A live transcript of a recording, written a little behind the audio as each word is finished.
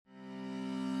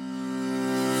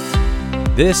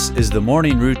This is the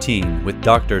Morning Routine with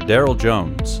Dr. Daryl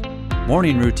Jones.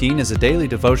 Morning Routine is a daily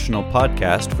devotional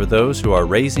podcast for those who are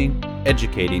raising,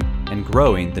 educating, and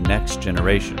growing the next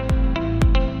generation.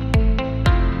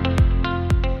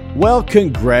 Well,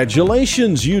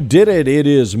 congratulations, you did it. It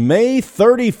is May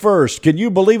 31st. Can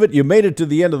you believe it? You made it to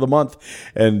the end of the month,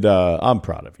 and I'm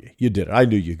proud of you. You did it. I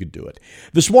knew you could do it.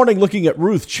 This morning, looking at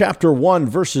Ruth chapter 1,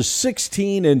 verses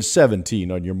 16 and 17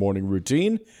 on your morning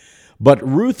routine. But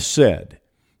Ruth said,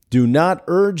 "Do not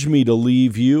urge me to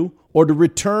leave you or to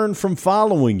return from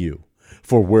following you.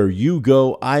 For where you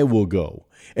go, I will go,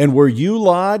 and where you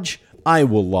lodge, I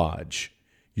will lodge.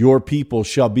 Your people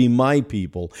shall be my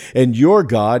people, and your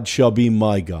God shall be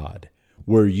my God.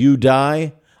 Where you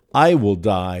die, I will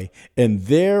die, and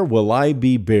there will I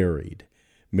be buried.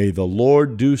 May the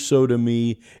Lord do so to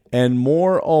me, and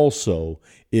more also,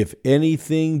 if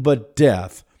anything but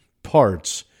death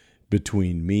parts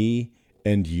between me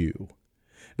and you."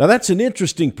 Now that's an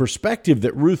interesting perspective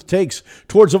that Ruth takes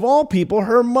towards, of all people,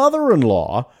 her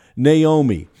mother-in-law,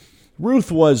 Naomi.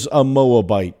 Ruth was a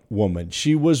Moabite woman.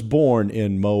 She was born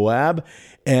in Moab,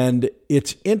 and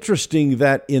it's interesting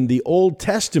that in the Old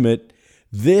Testament,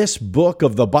 this book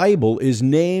of the Bible is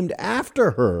named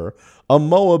after her, a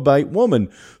Moabite woman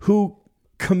who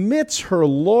commits her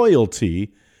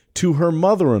loyalty to her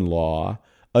mother-in-law,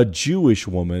 a Jewish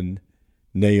woman,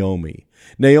 Naomi.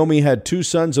 Naomi had 2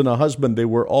 sons and a husband. They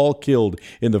were all killed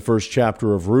in the first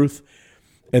chapter of Ruth.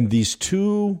 And these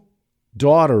 2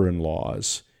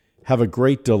 daughter-in-laws have a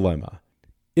great dilemma.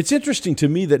 It's interesting to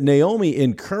me that Naomi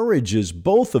encourages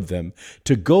both of them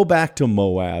to go back to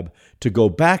Moab, to go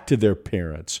back to their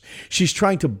parents. She's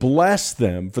trying to bless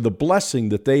them for the blessing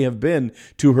that they have been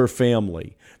to her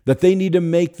family, that they need to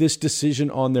make this decision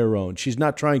on their own. She's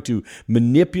not trying to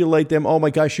manipulate them. Oh my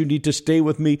gosh, you need to stay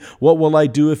with me. What will I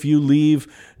do if you leave?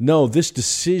 No, this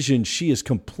decision she is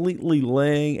completely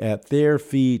laying at their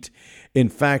feet. In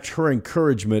fact, her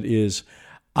encouragement is,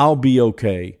 I'll be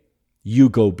okay. You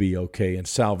go be okay and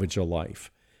salvage a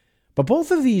life. But both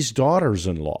of these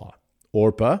daughters-in-law,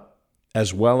 Orpah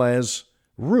as well as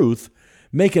Ruth,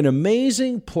 make an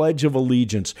amazing pledge of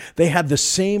allegiance. They had the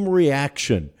same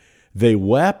reaction. They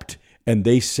wept and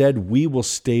they said, "We will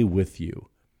stay with you."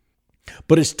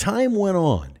 But as time went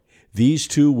on, these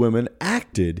 2 women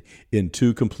acted in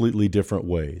 2 completely different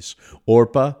ways.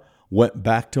 Orpah went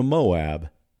back to Moab,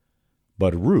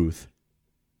 but Ruth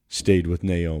stayed with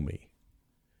Naomi.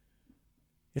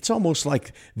 It's almost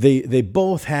like they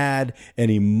both had an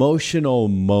emotional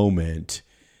moment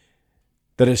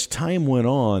that as time went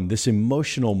on, this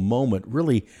emotional moment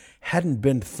really hadn't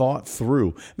been thought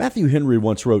through. Matthew Henry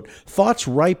once wrote, "Thoughts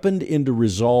ripened into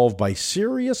resolve by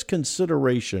serious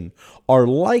consideration are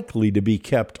likely to be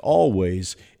kept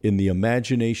always in the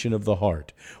imagination of the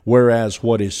heart, whereas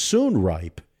what is soon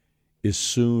ripe is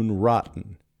soon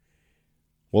rotten."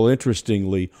 Well,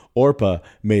 interestingly, Orpah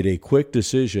made a quick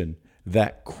decision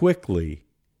that quickly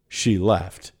she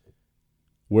left,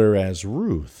 whereas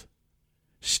Ruth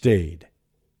stayed.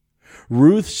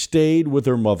 Ruth stayed with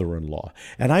her mother-in-law.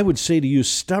 And I would say to you,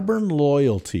 stubborn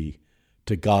loyalty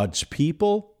to God's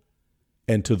people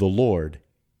and to the Lord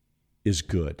is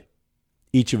good.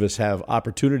 Each of us have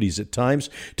opportunities at times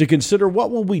to consider,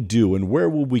 what will we do and where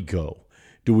will we go?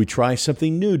 Do we try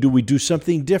something new? Do we do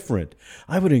something different?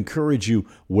 I would encourage you,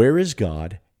 where is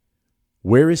God?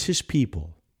 Where is His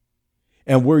people?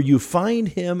 And where you find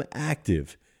Him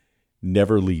active,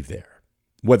 never leave there.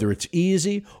 Whether it's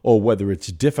easy or whether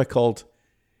it's difficult,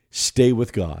 stay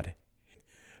with God.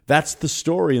 That's the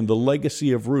story and the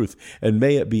legacy of Ruth, and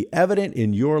may it be evident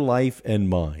in your life and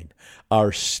mine,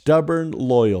 our stubborn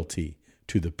loyalty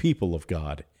to the people of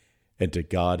God and to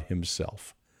God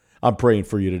Himself. I'm praying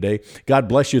for you today. God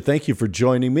bless you. Thank you for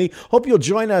joining me. Hope you'll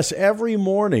join us every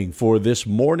morning for this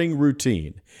morning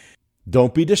routine.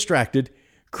 Don't be distracted.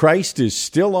 Christ is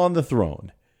still on the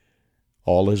throne.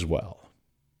 All is well.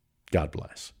 God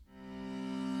bless.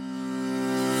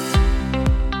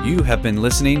 You have been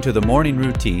listening to the Morning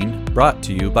Routine, brought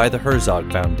to you by the Herzog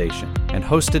Foundation and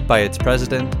hosted by its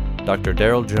president, Dr.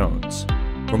 Daryl Jones.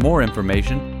 For more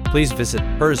information, please visit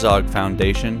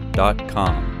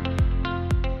herzogfoundation.com.